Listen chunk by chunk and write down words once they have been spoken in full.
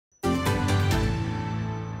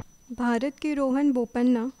भारत के रोहन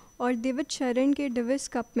बोपन्ना और दिविज शरण के डेविस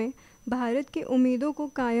कप में भारत की उम्मीदों को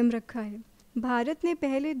कायम रखा है। भारत ने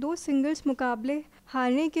पहले 2 सिंगल्स मुकाबले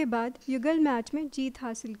हारने के बाद युगल मैच में जीत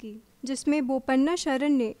हासिल की, जिसमें बोपन्ना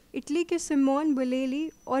शरण ने इटली के सिमोन बोलेली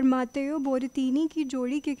और मातेओ बोरेतिनी की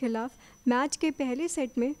जोड़ी के खिलाफ मैच के पहले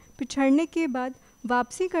सेट में पिछड़ने के बाद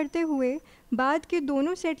वापसी करते हुए बाद के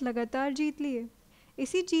दोनों सेट लगातार जीत लिए।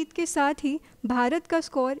 इसी जीत के साथ ही भारत का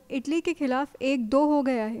स्कोर इटली के खिलाफ 1-2 हो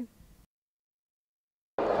गया है।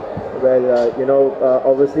 Well,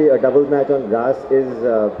 obviously a doubles match on grass is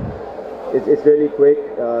it's really quick.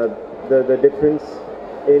 The difference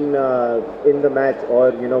in the match, or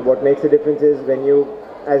what makes the difference is when you,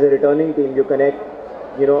 as a returning team, you connect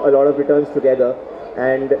a lot of returns together,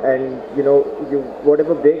 and you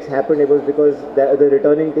whatever breaks happened, it was because the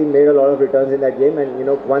returning team made a lot of returns in that game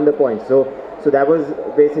and won the points. So that was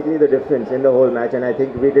basically the difference in the whole match, and I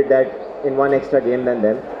think we did that in one extra game than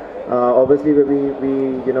them. Obviously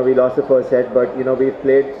we lost the first set, but we've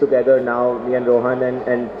played together now, me and Rohan,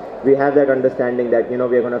 and we have that understanding that we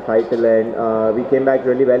are going to fight till the end. We came back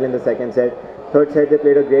really well in the second set. Third set they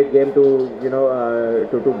played a great game to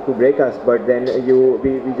to break us, but then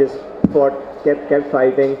we just fought, kept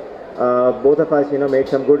fighting. Both of us made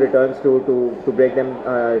some good returns to break them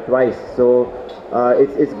twice. So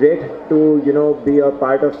it's great to be a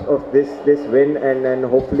part of this win, and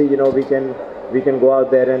hopefully we can go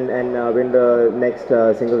out there and win the next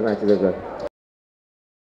singles matches as well.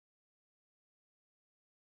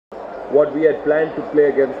 What we had planned to play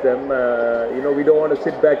against them, we don't want to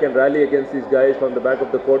sit back and rally against these guys from the back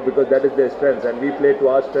of the court, because that is their strengths, and we played to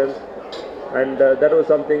our strengths, and that was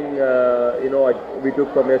something we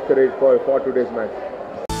took from yesterday for today's match.